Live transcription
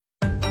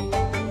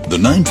The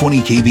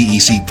 920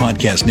 KVEC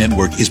Podcast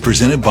Network is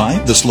presented by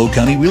the SLO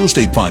County Real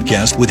Estate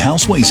Podcast with Hal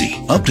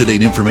Swayze.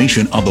 Up-to-date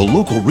information on the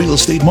local real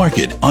estate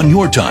market on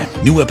your time.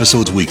 New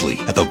episodes weekly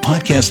at the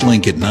podcast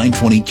link at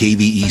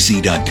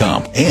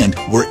 920kvec.com and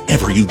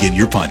wherever you get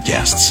your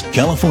podcasts.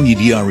 California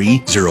DRE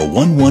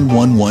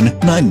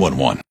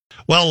 01111-911.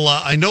 Well,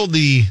 I know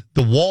the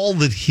Wall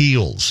That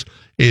Heals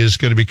is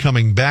going to be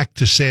coming back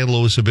to San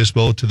Luis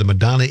Obispo, to the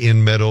Madonna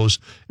Inn Meadows.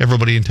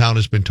 Everybody in town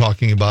has been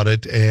talking about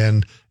it,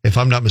 and if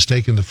I'm not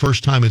mistaken, the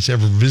first time it's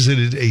ever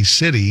visited a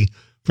city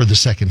for the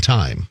second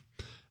time.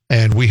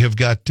 And we have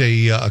got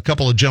a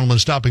couple of gentlemen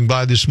stopping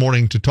by this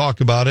morning to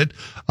talk about it.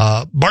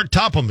 Bart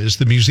Topham is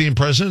the museum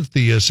president at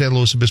the San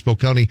Luis Obispo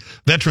County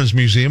Veterans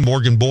Museum.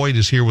 Morgan Boyd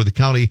is here with the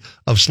County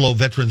of SLO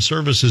Veteran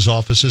Services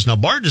offices. Now,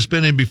 Bart has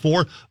been in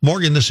before.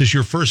 Morgan, this is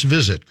your first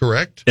visit,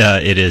 correct?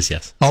 It is,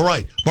 yes. All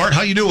right. Bart,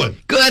 how you doing?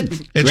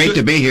 Good. Great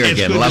to be here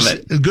again. Love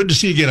it. Good to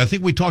see you again. I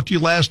think we talked to you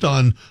last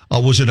on,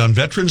 was it on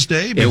Veterans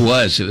Day? It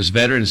was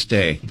Veterans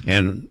Day,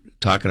 and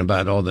talking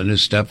about all the new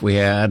stuff we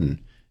had, and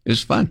it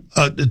was fun.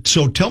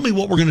 So tell me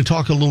what we're going to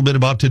talk a little bit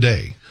about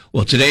today.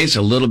 Well, today's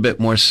a little bit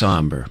more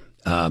somber.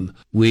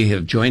 We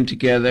have joined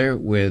together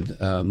with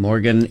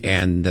Morgan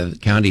and the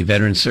County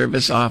Veteran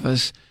Service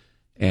Office,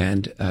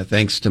 and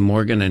thanks to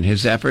Morgan and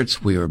his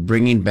efforts, we are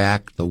bringing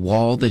back the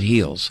Wall That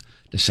Heals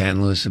to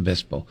San Luis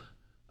Obispo.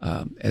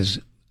 As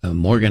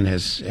Morgan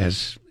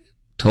has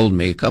told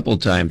me a couple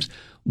of times,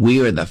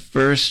 we are the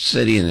first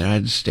city in the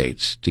United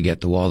States to get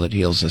the Wall That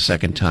Heals a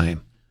second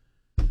time.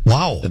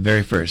 Wow. The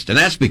very first. And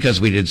that's because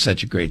we did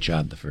such a great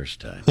job the first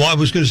time. Well, I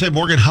was going to say,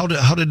 Morgan, how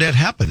did that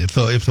happen? If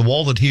the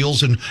Wall That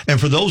Heals, and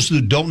for those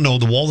who don't know,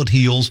 the Wall That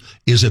Heals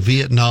is a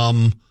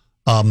Vietnam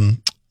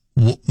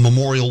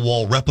memorial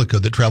wall replica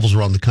that travels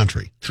around the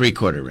country.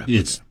 3/4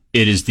 replica.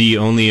 It is the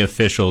only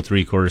official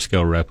 3/4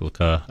 scale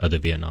replica of the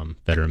Vietnam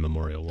Veteran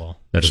Memorial Wall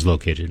that is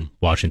located in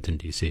Washington,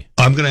 D.C.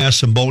 I'm going to ask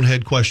some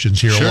bonehead questions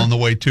here along the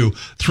way, too.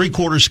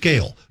 3/4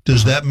 scale.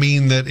 Does that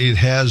mean that it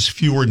has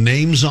fewer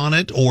names on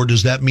it, or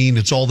does that mean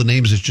it's all the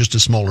names, it's just a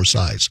smaller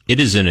size? It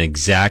is an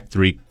exact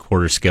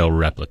 3/4 scale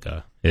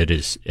replica. It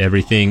is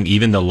everything,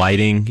 even the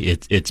lighting.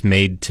 It's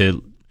made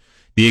to,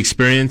 the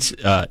experience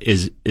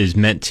is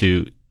meant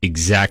to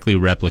exactly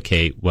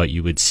replicate what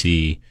you would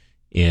see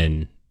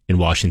in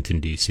Washington,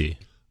 D.C.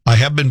 I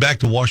have been back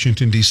to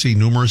Washington, D.C.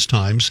 numerous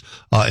times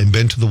and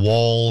been to the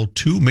wall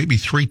 2, maybe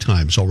 3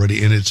 times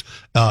already, and it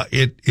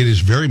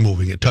is very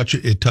moving. It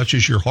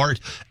touches your heart,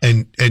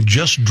 and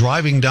just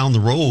driving down the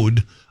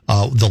road,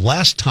 the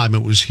last time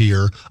it was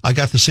here, I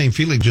got the same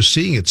feeling just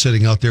seeing it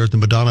sitting out there at the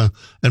Madonna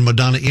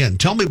Inn.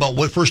 Tell me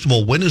about first of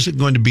all, when is it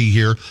going to be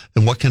here,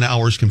 and what kind of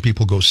hours can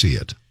people go see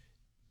it?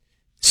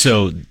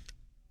 So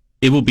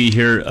it will be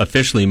here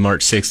officially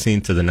March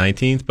 16th to the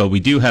 19th, but we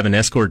do have an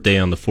escort day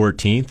on the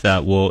 14th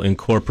that will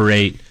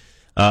incorporate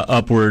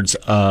upwards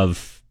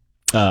of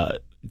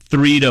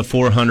 300 to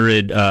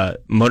 400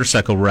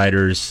 motorcycle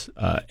riders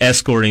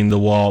escorting the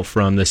wall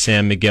from the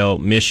San Miguel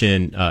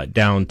Mission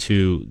down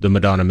to the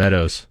Madonna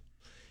Meadows.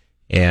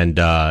 And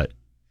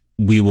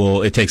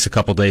it takes a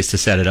couple days to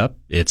set it up.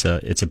 It's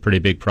a pretty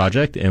big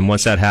project. And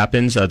once that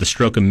happens, the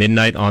stroke of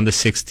midnight on the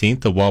 16th,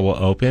 the wall will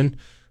open.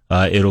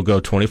 It'll go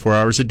 24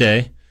 hours a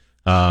day.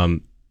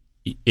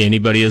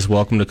 Anybody is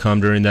welcome to come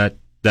during that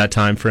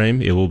time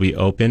frame. It will be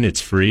open. It's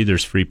free.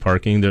 There's free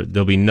parking.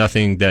 There'll be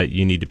nothing that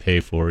you need to pay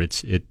for.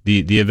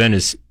 The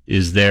event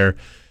is there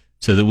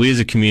so that we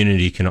as a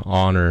community can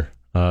honor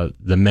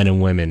the men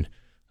and women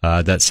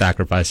that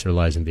sacrificed their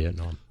lives in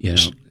Vietnam. You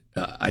know,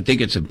 I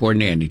think it's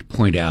important, Andy, to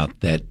point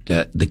out that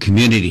the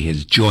community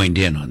has joined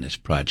in on this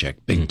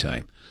project big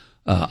time.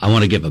 I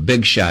want to give a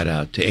big shout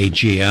out to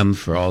AGM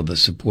for all the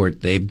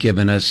support they've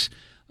given us.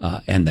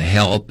 And the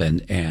help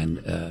and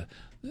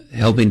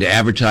helping to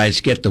advertise,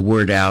 get the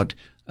word out.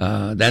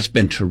 That's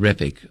been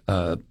terrific.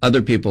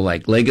 Other people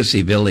like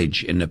Legacy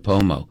Village in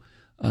Nipomo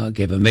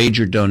gave a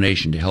major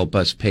donation to help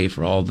us pay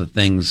for all the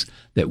things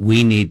that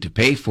we need to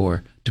pay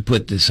for to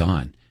put this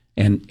on.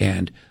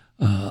 And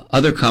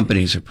other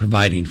companies are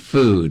providing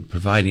food,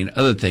 providing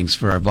other things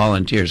for our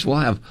volunteers. We'll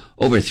have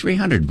over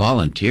 300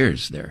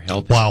 volunteers there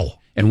helping. Wow.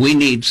 And we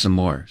need some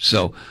more.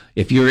 So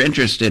if you're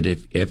interested,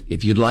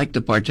 if you'd like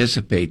to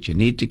participate, you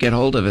need to get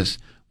hold of us.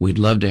 We'd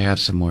love to have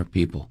some more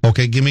people.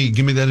 Okay, give me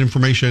that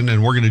information,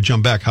 and we're going to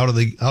jump back. How do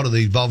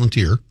they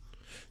volunteer?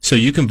 So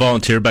you can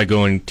volunteer by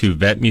going to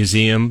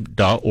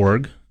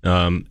vetmuseum.org,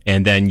 and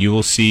then you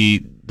will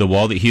see the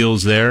Wall That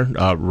Heals there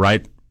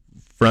right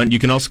front. You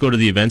can also go to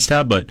the events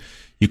tab, but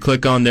you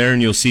click on there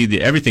and you'll see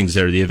everything's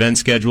there. The event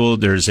schedule.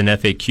 There's an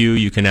FAQ.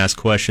 You can ask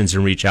questions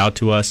and reach out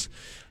to us.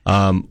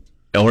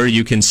 Or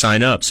you can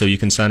sign up. So you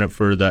can sign up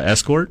for the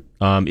escort.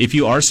 If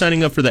you are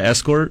signing up for the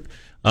escort,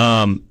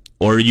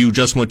 or you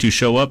just want to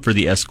show up for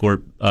the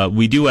escort,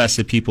 we do ask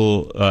that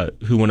people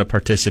who want to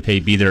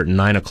participate be there at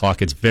 9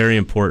 o'clock. It's very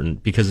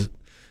important because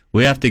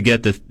we have to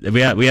get we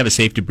have a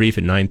safety brief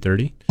at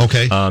 9:30.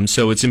 Okay.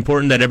 So it's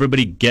important that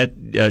everybody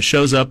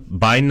shows up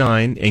by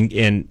 9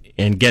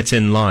 and gets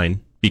in line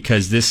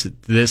because this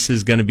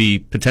is going to be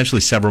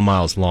potentially several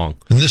miles long.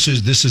 And this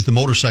is the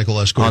motorcycle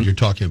escort you're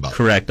talking about.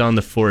 Correct, on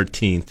the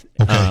 14th.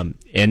 Okay.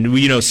 And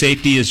we,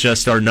 safety is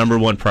just our number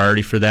one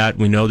priority for that.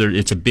 We know that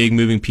it's a big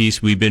moving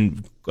piece. We've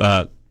been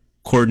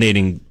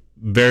coordinating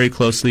very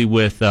closely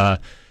with the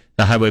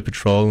Highway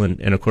Patrol and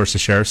of course the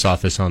Sheriff's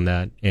Office on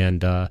that.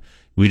 And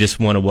we just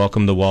want to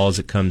welcome the wall as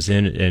it comes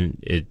in, and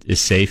it is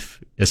safe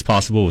as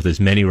possible with as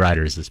many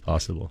riders as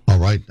possible. All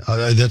right.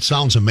 That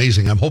sounds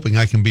amazing. I'm hoping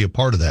I can be a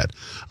part of that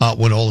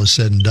when all is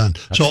said and done.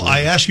 Absolutely. So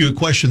I asked you a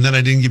question that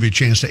I didn't give you a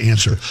chance to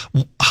answer.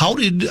 How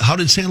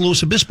did San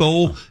Luis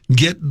Obispo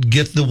get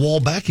the wall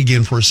back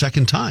again for a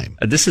second time?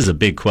 This is a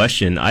big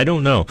question. I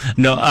don't know.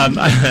 No,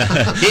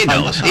 he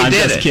knows. I'm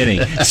just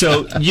kidding.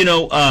 So,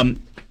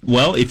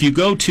 well, if you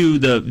go to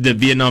the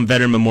Vietnam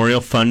Veteran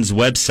Memorial Fund's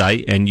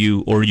website and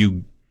you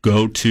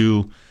go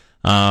to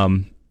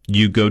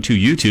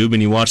YouTube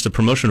and you watch the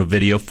promotional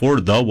video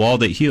for The Wall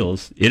That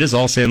Heals, it is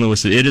all San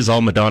Luis. It is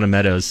all Madonna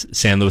Meadows,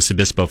 San Luis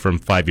Obispo from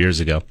 5 years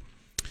ago.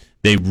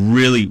 They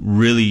really,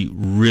 really,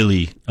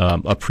 really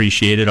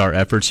appreciated our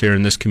efforts here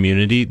in this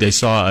community. They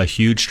saw a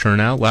huge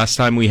turnout. Last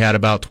time we had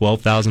about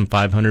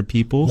 12,500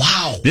 people.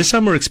 Wow. This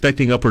time we're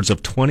expecting upwards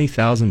of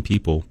 20,000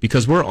 people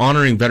because we're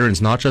honoring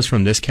veterans not just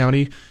from this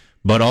county,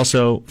 but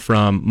also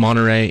from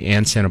Monterey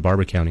and Santa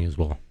Barbara County as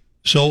well.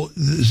 So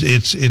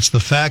it's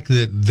the fact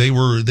that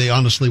they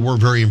honestly were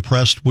very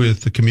impressed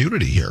with the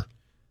community here.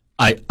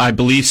 I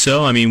believe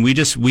so. I mean,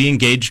 we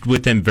engaged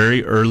with them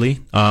very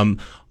early.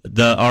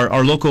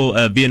 Our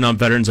local Vietnam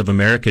Veterans of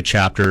America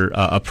chapter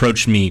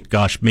approached me,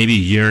 maybe a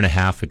year and a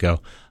half ago.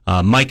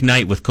 Mike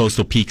Knight with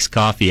Coastal Peaks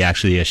Coffee,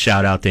 actually, a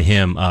shout out to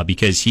him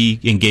because he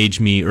engaged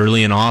me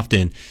early and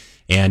often,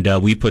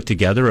 and we put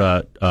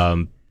together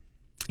an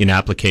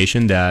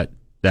application that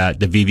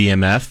the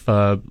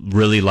VVMF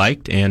really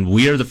liked, and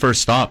we are the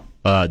first stop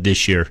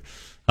this year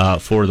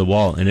for the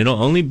wall, and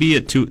it'll only be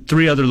at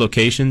 3 other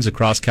locations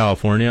across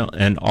California,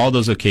 and all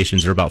those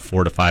locations are about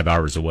 4 to 5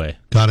 hours away.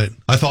 Got it.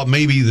 I thought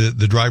maybe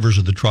the drivers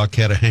of the truck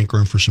had a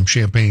hankering for some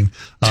champagne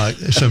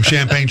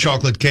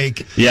chocolate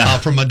cake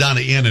from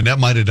Madonna Inn, and that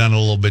might have done it a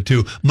little bit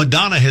too.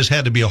 Madonna has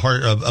had to be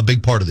a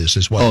big part of this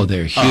as well. Oh,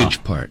 they're a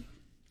huge part.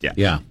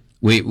 Yeah.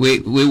 We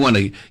want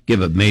to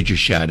give a major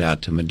shout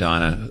out to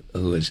Madonna,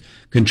 who has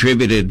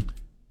contributed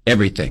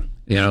everything.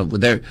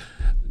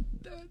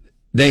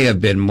 They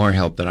have been more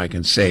help than I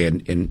can say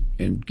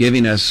in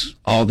giving us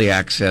all the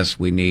access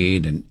we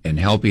need and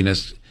helping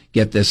us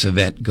get this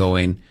event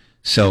going.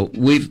 So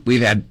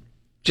we've had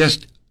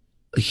just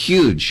a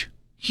huge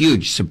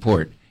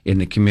support in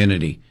the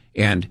community,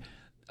 and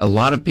a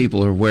lot of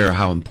people are aware of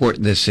how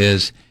important this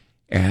is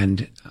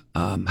and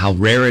how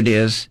rare it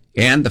is,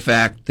 and the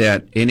fact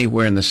that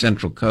anywhere in the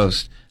Central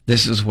Coast,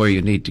 this is where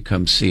you need to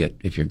come see it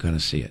if you're going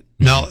to see it.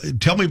 Now,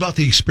 tell me about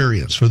the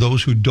experience for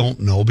those who don't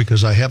know,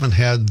 because I haven't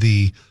had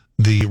the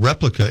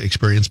replica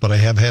experience, but I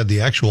have had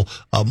the actual.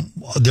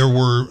 There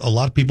were a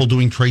lot of people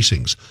doing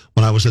tracings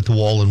when I was at the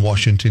wall in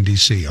Washington,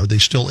 D.C. Are they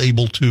still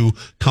able to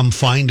come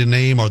find a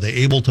name? Are they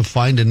able to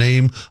find a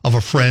name of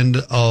a friend,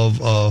 of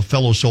a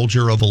fellow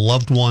soldier, of a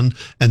loved one,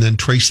 and then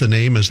trace the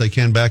name as they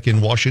can back in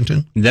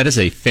Washington? That is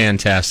a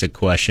fantastic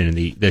question.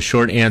 The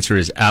short answer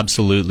is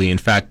absolutely. In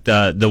fact,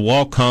 the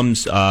wall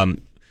comes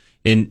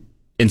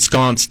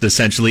ensconced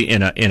essentially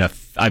in a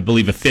I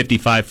believe a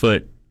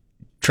 55-foot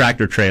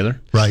tractor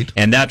trailer. Right.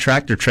 And that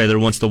tractor trailer,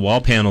 once the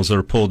wall panels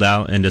are pulled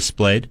out and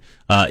displayed,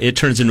 it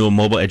turns into a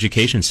mobile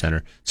education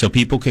center. So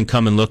people can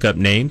come and look up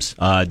names.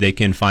 They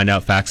can find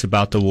out facts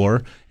about the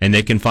war, and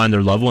they can find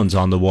their loved ones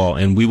on the wall.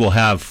 And we will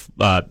have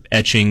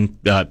etching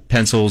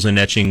pencils and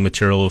etching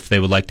material if they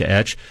would like to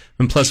etch.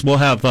 And plus, we'll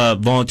have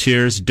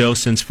volunteers,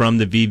 docents from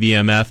the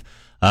VVMF.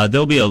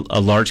 There'll be a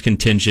large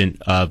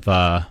contingent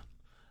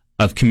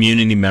of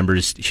community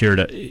members here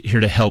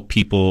to help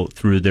people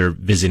through their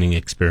visiting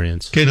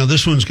experience. Okay, now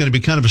this one's going to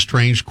be kind of a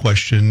strange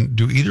question.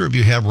 Do either of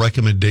you have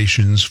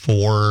recommendations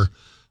for,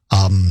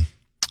 I'm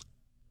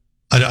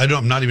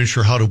not even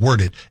sure how to word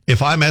it.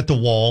 If I'm at the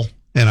wall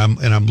and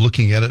I'm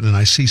looking at it and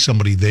I see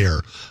somebody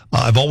there,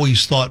 I've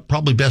always thought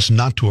probably best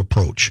not to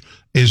approach.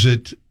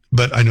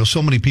 But I know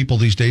so many people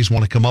these days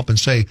want to come up and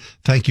say,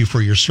 thank you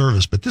for your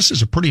service. But this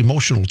is a pretty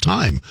emotional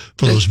time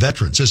for those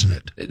veterans, isn't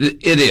it?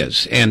 It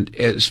is. And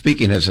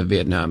speaking as a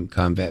Vietnam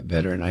combat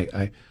veteran,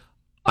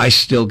 I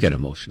still get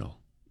emotional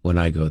when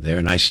I go there.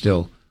 And I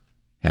still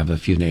have a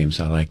few names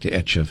I like to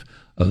etch of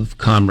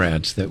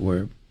comrades that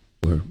were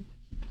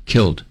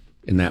killed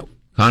in that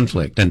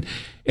conflict. And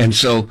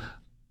so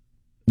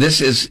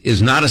this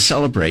is not a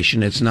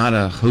celebration. It's not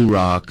a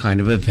hoorah kind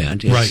of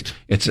event. Right.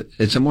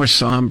 It's a more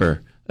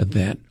somber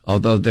event,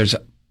 although there's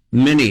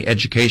many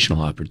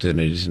educational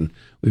opportunities, and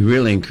we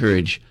really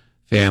encourage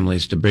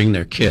families to bring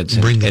their kids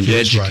and to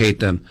educate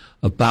them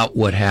about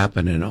what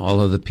happened and all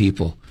of the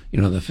people,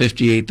 the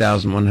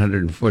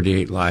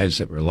 58,148 lives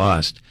that were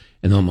lost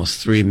and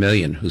almost 3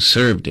 million who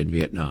served in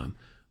Vietnam,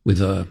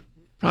 with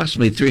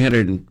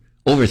approximately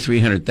over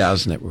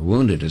 300,000 that were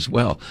wounded as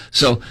well.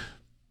 So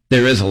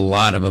there is a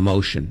lot of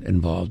emotion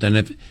involved,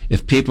 and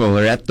if people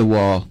are at the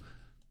wall,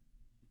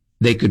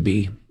 they could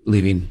be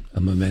leaving a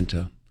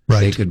memento. Right.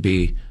 They could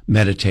be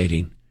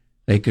meditating.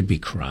 They could be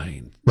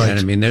crying. Right. And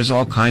I mean, there's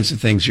all kinds of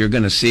things you're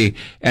going to see,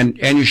 and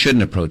you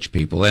shouldn't approach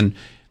people. And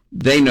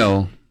they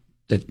know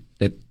that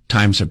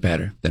times are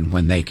better than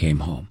when they came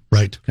home.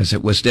 Right. Because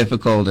it was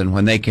difficult, and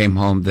when they came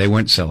home, they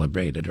weren't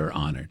celebrated or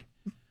honored.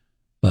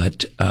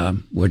 But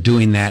we're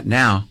doing that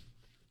now,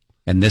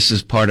 and this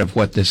is part of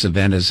what this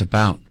event is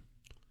about.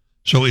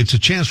 So it's a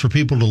chance for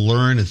people to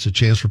learn. It's a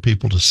chance for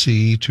people to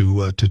see,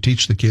 to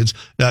teach the kids.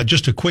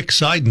 Just a quick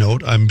side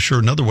note, I'm sure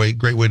another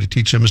great way to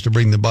teach them is to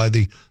bring them by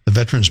the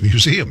Veterans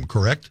Museum,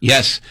 correct?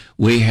 Yes,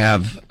 we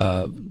have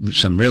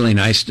some really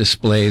nice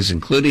displays,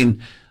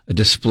 including a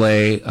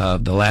display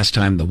of the last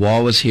time the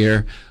wall was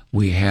here.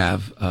 We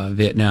have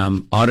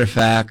Vietnam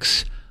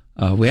artifacts.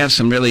 We have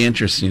some really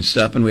interesting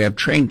stuff, and we have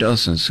trained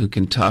docents who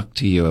can talk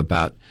to you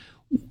about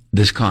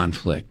this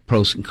conflict,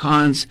 pros and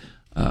cons.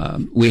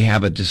 We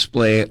have a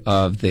display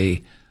of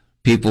the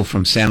people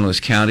from San Luis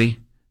County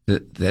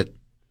that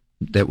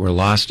were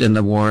lost in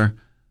the war.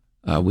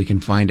 We can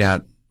find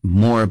out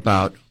more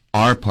about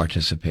our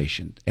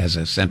participation as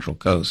a Central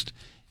Coast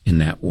in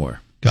that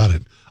war. Got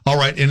it. All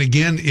right. And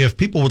again, if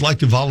people would like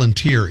to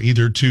volunteer,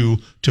 either to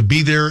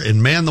be there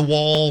and man the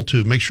wall,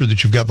 to make sure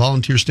that you've got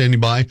volunteers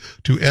standing by,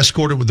 to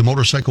escort it with the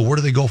motorcycle, where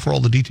do they go for all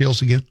the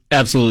details again?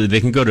 Absolutely.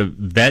 They can go to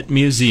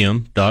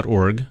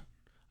vetmuseum.org.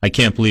 I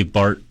can't believe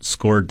Bart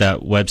scored that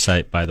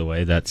website, by the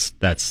way. That's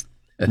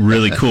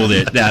really cool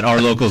that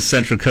our local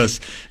Central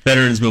Coast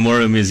Veterans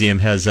Memorial Museum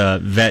has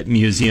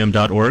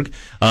vetmuseum.org.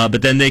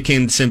 But then they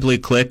can simply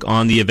click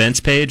on the events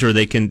page, or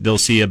they'll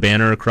see a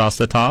banner across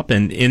the top,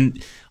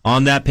 and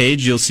on that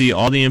page, you'll see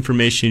all the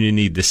information you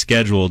need, the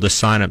schedule, the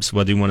sign-ups,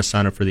 whether you want to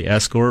sign up for the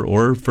escort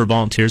or for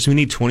volunteers. We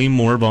need 20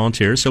 more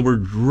volunteers, so we're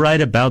right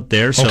about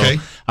there. So okay.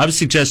 I would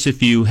suggest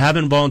if you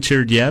haven't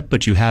volunteered yet,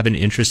 but you have an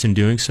interest in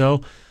doing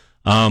so,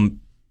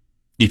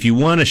 if you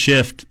want a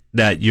shift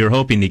that you're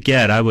hoping to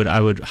get, I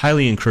would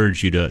highly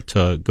encourage you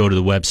to go to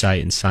the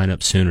website and sign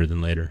up sooner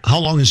than later. How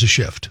long is a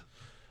shift?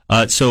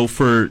 So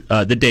for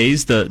the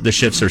days, the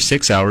shifts are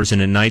 6 hours,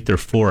 and at night they're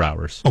 4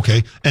 hours.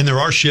 Okay. And there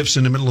are shifts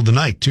in the middle of the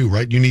night, too,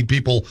 right? You need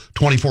people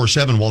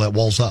 24/7 while that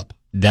wall's up.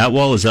 That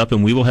wall is up,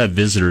 and we will have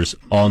visitors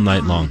all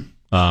night long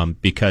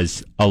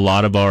because a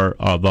lot of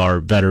our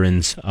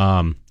veterans,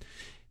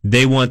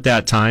 they want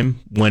that time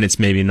when it's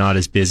maybe not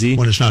as busy.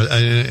 When it's not,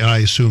 and I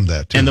assume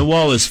that, too. And the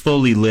wall is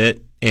fully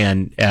lit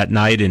and at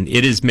night, and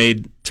it is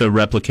made to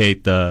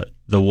replicate the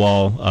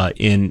wall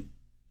in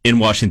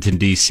Washington,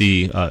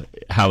 D.C.,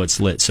 how it's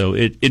lit. So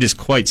it is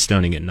quite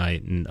stunning at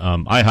night, and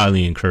I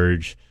highly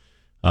encourage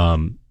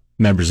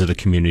members of the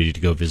community to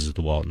go visit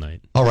the wall at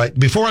night. All right.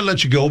 Before I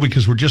let you go,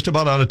 because we're just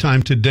about out of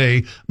time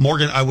today,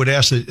 Morgan, I would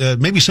ask that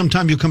maybe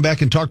sometime you'll come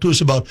back and talk to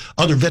us about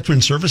other veteran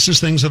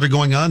services, things that are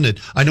going on. That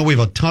I know we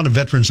have a ton of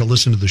veterans that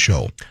listen to the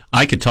show.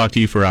 I could talk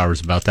to you for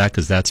hours about that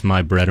because that's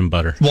my bread and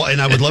butter. Well,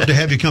 and I would love to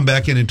have you come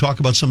back in and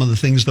talk about some of the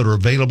things that are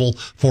available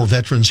for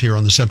veterans here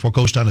on the Central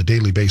Coast on a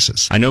daily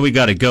basis. I know we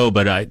got to go,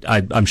 but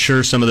I'm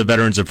sure some of the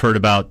veterans have heard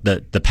about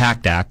the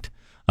PACT Act,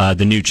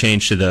 the new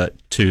change to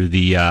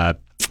the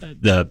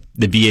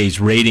VA's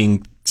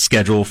rating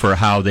schedule for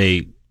how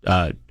they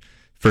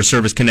for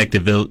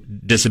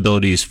service-connected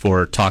disabilities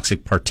for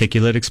toxic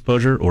particulate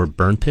exposure or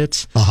burn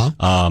pits. And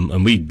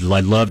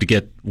I'd love to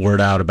get word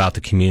out about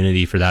the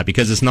community for that,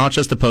 because it's not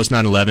just the post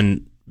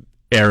 9/11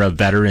 era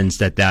veterans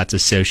that's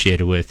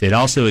associated with. It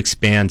also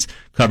expands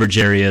coverage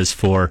areas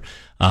for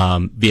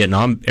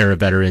Vietnam era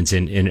veterans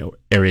in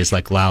areas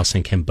like Laos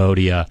and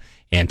Cambodia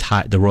and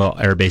the Royal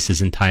Air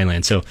Bases in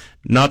Thailand. So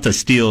not to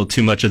steal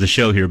too much of the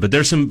show here, but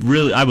there's some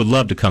really, I would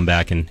love to come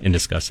back and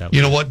discuss that.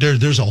 You know what?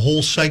 There's a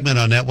whole segment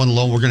on that one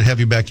alone. We're going to have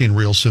you back in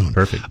real soon.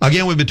 Perfect.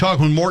 Again, we've been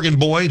talking with Morgan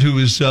Boyd, who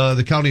is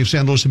the County of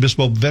San Luis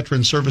Obispo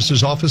Veteran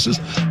Services Offices,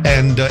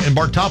 and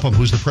Bart Topham,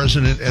 who's the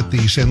president at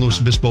the San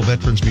Luis Obispo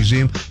Veterans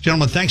Museum.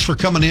 Gentlemen, thanks for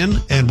coming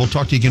in, and we'll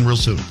talk to you again real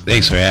soon.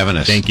 Thanks for having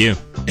us. Thank you.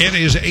 It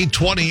is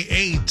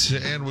 8:28,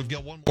 and we've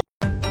got one more.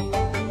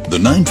 The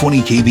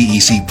 920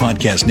 KVEC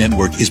Podcast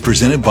Network is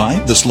presented by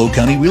the SLO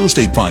County Real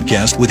Estate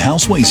Podcast with Hal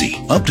Swayze.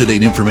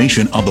 Up-to-date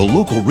information on the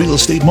local real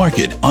estate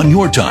market on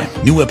your time.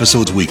 New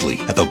episodes weekly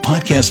at the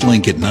podcast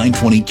link at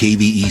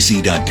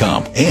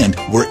 920kvec.com and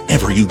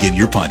wherever you get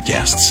your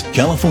podcasts.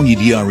 California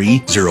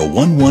DRE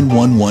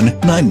 01111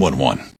 911.